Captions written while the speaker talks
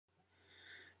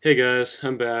Hey guys,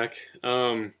 I'm back.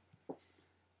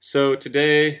 So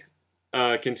today,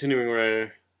 continuing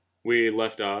where we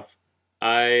left off,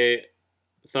 I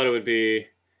thought it would be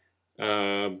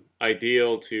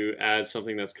ideal to add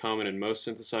something that's common in most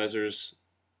synthesizers,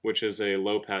 which is a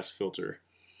low-pass filter.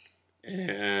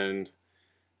 And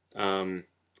um,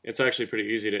 it's actually pretty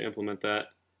easy to implement that.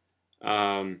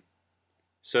 Um,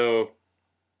 so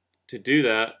to do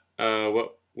that,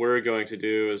 what we're going to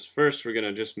do is first we're going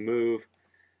to just move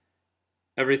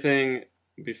everything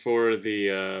before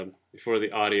the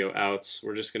audio outs.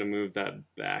 We're just going to move that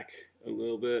back a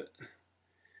little bit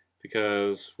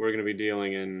because we're going to be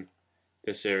dealing in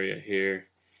this area here.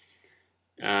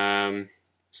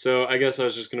 So I guess I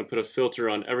was just going to put a filter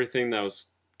on everything that was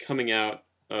coming out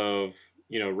of,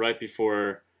 right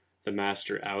before the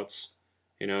master outs,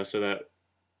 so that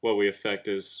what we affect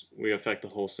is we affect the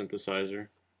whole synthesizer.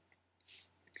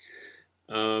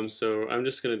 So I'm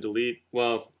just going to delete,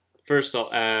 well, first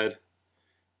I'll add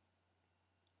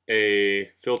a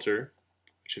filter,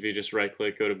 which if you just right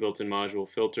click, go to built-in module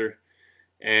filter,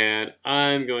 and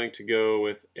I'm going to go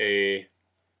with a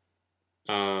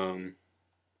low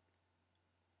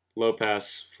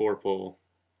pass 4-pole.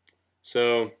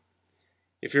 So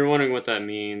if you're wondering what that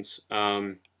means,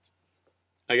 I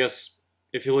guess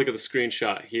if you look at the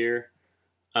screenshot here,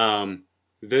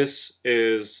 this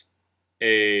is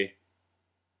a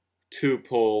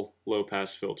 2-pole low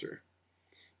pass filter.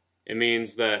 It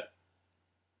means that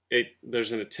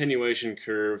there's an attenuation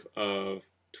curve of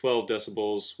 12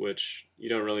 decibels, which you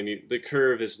don't really need. The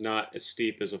curve is not as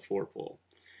steep as a 4-pole.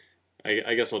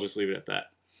 I guess I'll just leave it at that.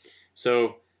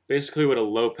 So basically what a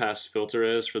low-pass filter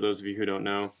is, for those of you who don't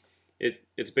know,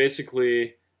 it's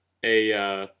basically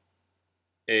a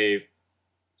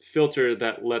filter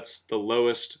that lets the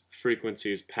lowest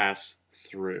frequencies pass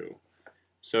through.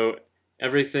 So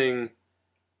everything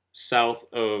south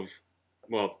of,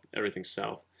 well, everything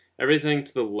south. Everything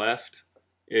to the left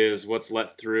is what's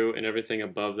let through, and everything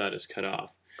above that is cut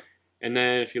off. And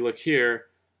then if you look here,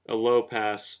 a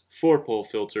low-pass 4-pole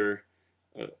filter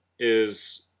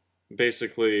is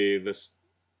basically this,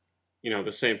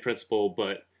 the same principle,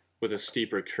 but with a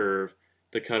steeper curve.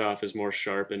 The cutoff is more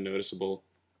sharp and noticeable.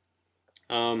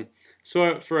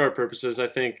 So for our purposes, I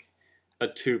think a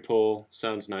 2-pole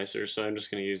sounds nicer, so I'm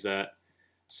just going to use that.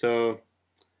 So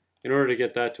in order to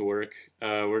get that to work,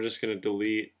 we're just going to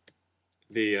delete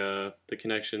the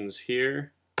connections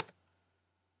here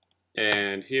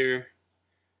and here,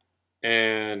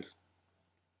 and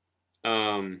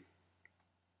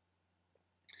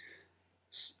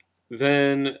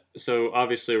then so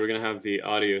obviously we're gonna have the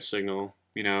audio signal.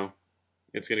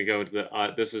 It's gonna go to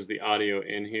the this is the audio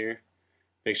in here.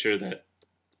 Make sure that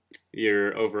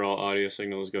your overall audio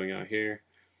signal is going out here,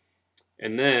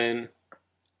 and then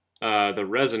the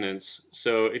resonance.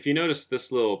 So if you notice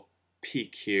this little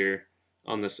peak here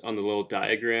on the little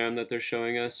diagram that they're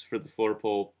showing us for the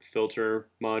 4-pole filter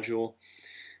module,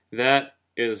 that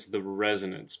is the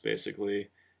resonance basically.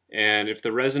 And if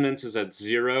the resonance is at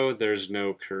 0, there's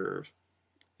no curve.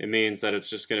 It means that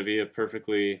it's just going to be a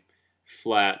perfectly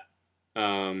flat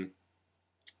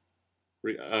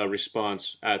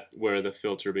response at where the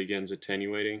filter begins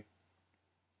attenuating.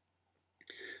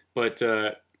 But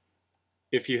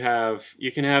if you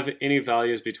can have any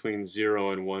values between 0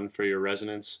 and 1 for your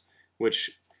resonance,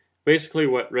 which basically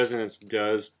what resonance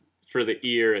does for the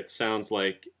ear, it sounds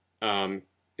like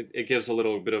it gives a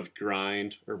little bit of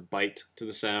grind or bite to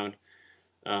the sound.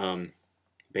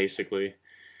 Basically,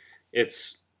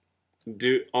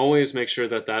 always make sure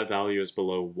that that value is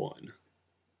below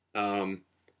 1.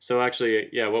 So actually,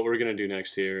 yeah, what we're gonna do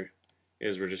next here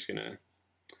is we're just gonna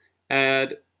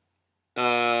add.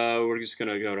 We're just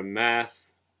gonna go to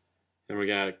math, and we're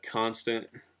gonna add a constant,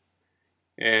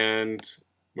 and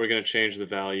we're gonna change the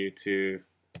value to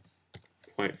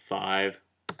 0.5.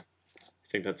 I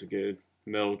think that's a good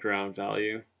middle ground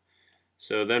value.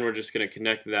 So then we're just going to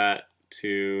connect that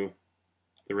to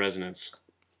the resonance.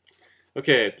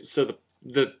 Okay, so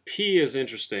the P is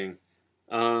interesting.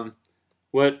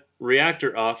 What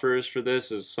Reaktor offers for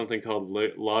this is something called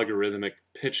logarithmic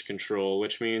pitch control,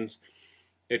 which means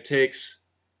it takes,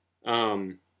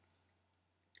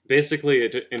 basically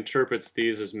it interprets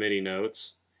these as MIDI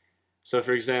notes. So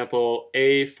for example,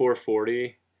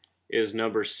 A440 is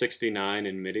number 69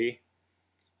 in MIDI.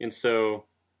 And so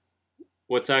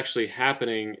what's actually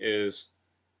happening is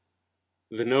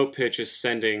the note pitch is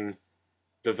sending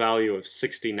the value of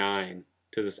 69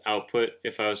 to this output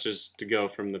if I was just to go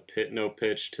from the note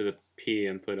pitch to the P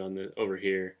input on over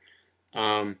here.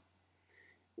 And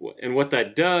what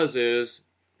that does is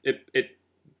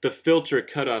the filter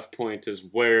cutoff point is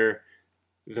where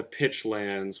the pitch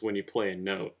lands when you play a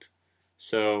note.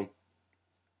 So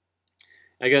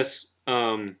I guess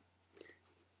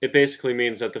it basically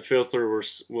means that the filter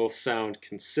will sound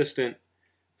consistent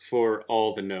for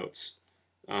all the notes.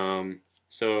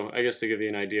 So I guess to give you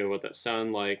an idea of what that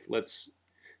sound like, let's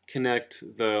connect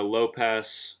the low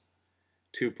pass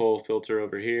 2-pole filter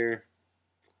over here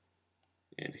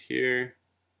and here,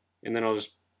 and then I'll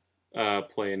just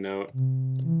play a note.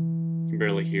 You can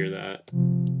barely hear that.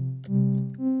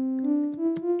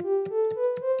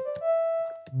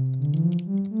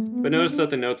 But notice that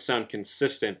the notes sound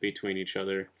consistent between each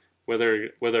other,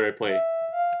 whether I play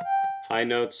high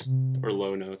notes or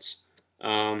low notes.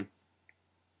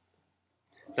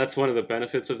 That's one of the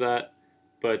benefits of that,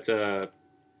 but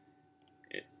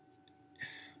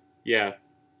yeah.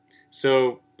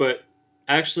 So, but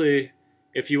actually,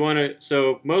 if you want to,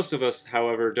 so most of us,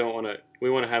 however, don't want to. We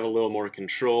want to have a little more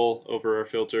control over our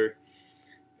filter.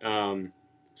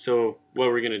 So what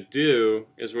we're going to do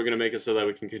is we're going to make it so that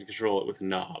we can control it with a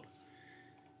knob.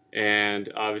 And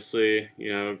obviously,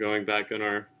 you know, going back on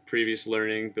our previous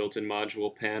learning, built-in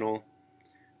module panel,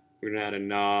 we're going to add a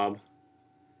knob,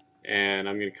 and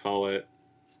I'm going to call it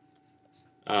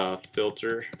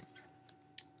filter.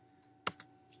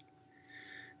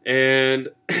 And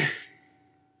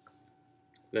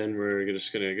then we're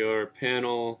just going to go our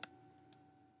panel,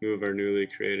 move our newly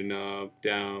created knob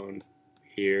down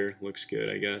here. Looks good,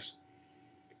 I guess.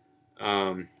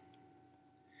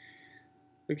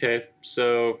 Okay,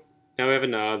 so now we have a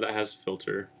knob that has a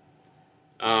filter.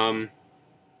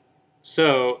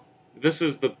 So this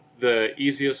is the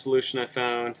easiest solution I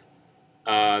found.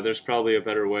 There's probably a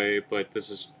better way, but this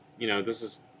is, you know, this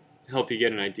is help you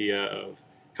get an idea of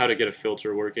how to get a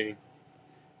filter working.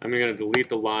 I'm going to delete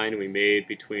the line we made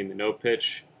between the note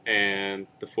pitch and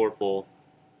the 4-pole,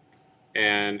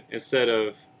 and instead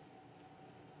of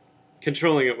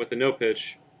controlling it with the note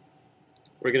pitch,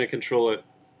 we're going to control it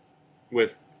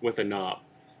with a knob.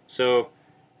 So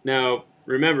now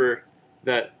remember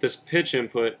that this pitch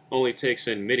input only takes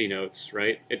in MIDI notes,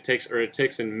 right? It takes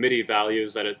in MIDI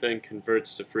values that it then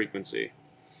converts to frequency.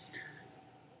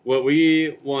 What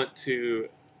we want to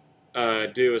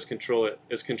do is control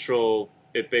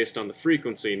it based on the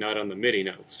frequency, not on the MIDI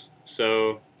notes.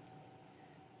 So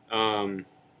how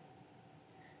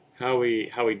we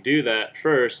do that,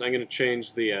 first I'm going to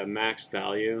change the max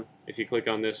value. If you click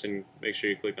on this and make sure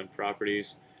you click on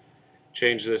properties,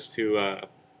 change this to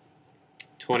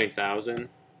 20,000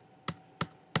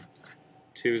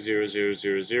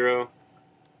 20000,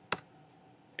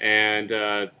 and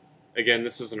again,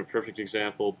 this isn't a perfect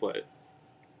example, but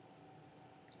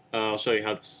I'll show you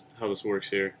how this works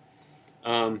here.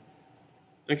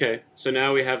 Okay, so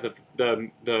now we have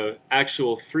the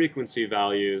actual frequency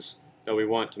values that we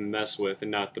want to mess with, and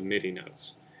not the MIDI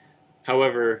notes.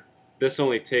 However, this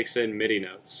only takes in MIDI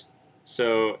notes.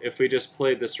 So if we just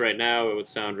played this right now, it would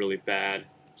sound really bad.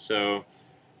 So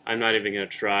I'm not even going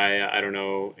to try. I don't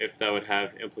know if that would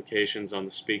have implications on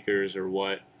the speakers or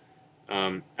what.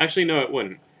 Actually, no, it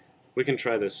wouldn't. We can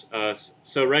try this.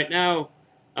 So right now,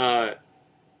 it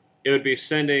would be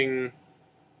sending...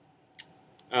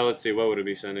 let's see, what would it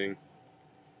be sending?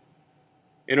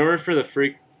 In order for the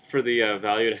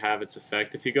value to have its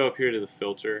effect, if you go up here to the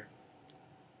filter,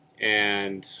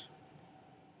 and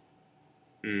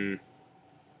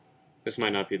this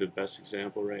might not be the best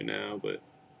example right now, but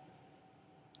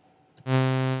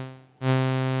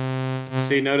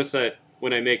see, notice that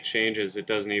when I make changes, it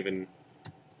doesn't even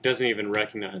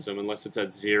recognize them unless it's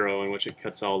at 0, in which it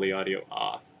cuts all the audio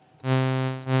off.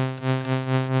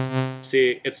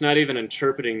 See, it's not even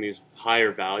interpreting these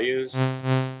higher values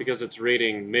because it's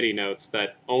reading MIDI notes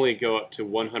that only go up to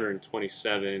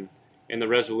 127, and the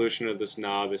resolution of this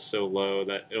knob is so low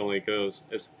that it only goes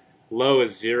as low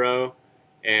as 0,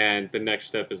 and the next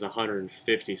step is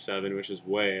 157, which is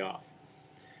way off.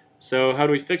 So how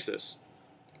do we fix this?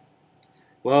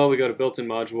 Well, we go to built-in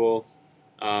module,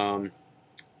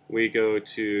 we go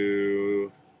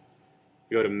to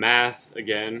math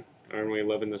again. Aren't we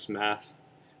loving this math?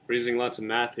 We're using lots of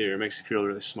math here. It makes you feel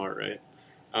really smart, right?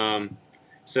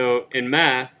 So in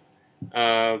math,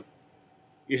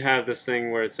 you have this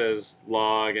thing where it says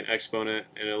log and exponent,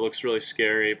 and it looks really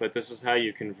scary, but this is how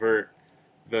you convert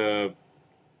the...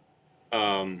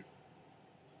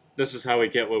 this is how we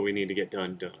get what we need to get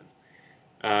done.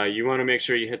 You want to make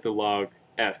sure you hit the log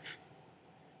F,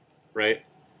 right?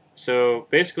 So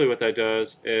basically what that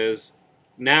does is,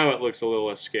 now it looks a little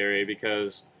less scary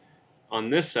because on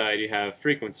this side you have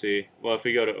frequency. Well, if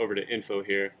we go over to info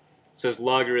here, it says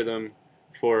logarithm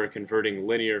for converting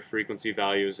linear frequency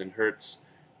values in hertz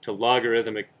to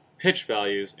logarithmic pitch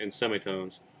values in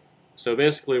semitones. So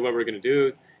basically what we're going to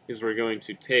do is we're going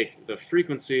to take the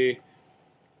frequency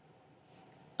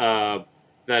that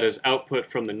is output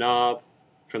from the knob,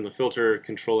 from the filter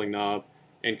controlling knob,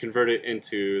 and convert it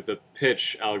into the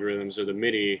pitch algorithms or the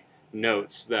MIDI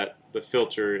notes that the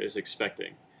filter is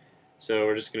expecting. So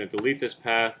we're just going to delete this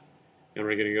path, and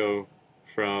we're going to go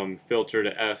from filter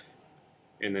to F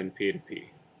and then P to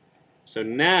P. So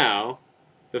now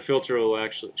the filter will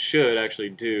should actually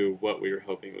do what we were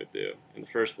hoping it would do in the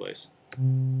first place.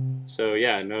 So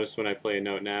yeah, notice when I play a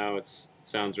note now, it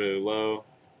sounds really low.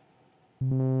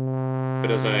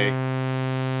 But as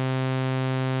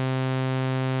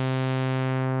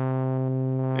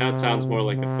now it sounds more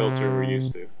like a filter we're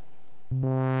used to.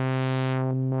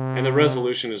 And the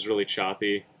resolution is really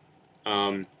choppy.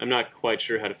 I'm not quite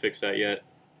sure how to fix that yet,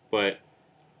 but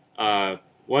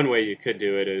one way you could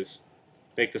do it is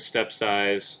make the step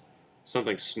size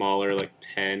something smaller, like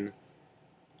 10,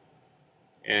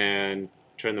 and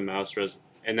turn the mouse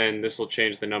and then this will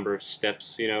change the number of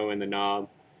steps, in the knob,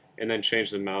 and then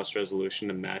change the mouse resolution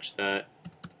to match that.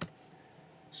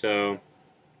 So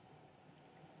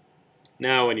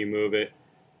now when you move it,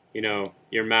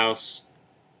 your mouse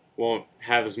won't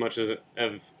have as much of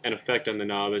an effect on the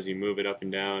knob as you move it up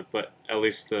and down, but at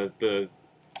least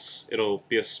it'll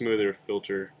be a smoother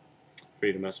filter for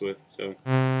you to mess with. So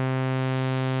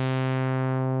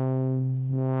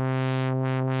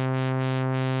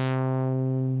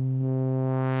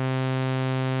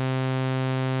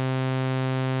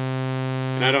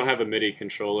and I don't have a MIDI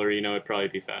controller, it'd probably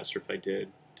be faster if I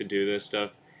did to do this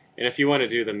stuff. And if you want to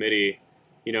do the MIDI,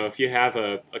 if you have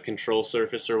a control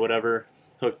surface or whatever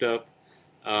hooked up,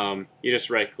 you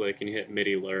just right click and you hit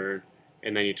MIDI learn,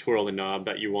 and then you twirl the knob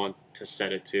that you want to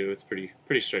set it to. It's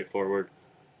pretty straightforward.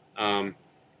 I'm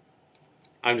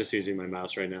just using my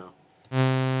mouse right now.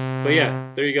 But yeah,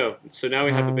 there you go. So now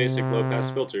we have the basic low pass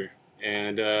filter,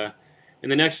 and in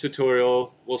the next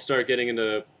tutorial we'll start getting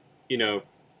into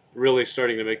really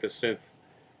starting to make the synth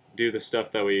do the stuff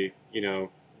that we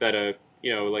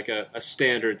like a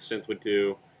standard synth would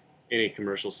do, any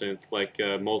commercial synth, like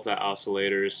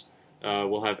multi-oscillators.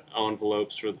 We'll have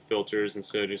envelopes for the filters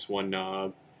instead of just one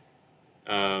knob,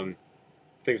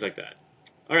 things like that.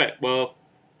 Alright, well,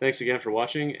 thanks again for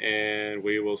watching, and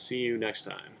we will see you next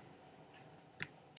time.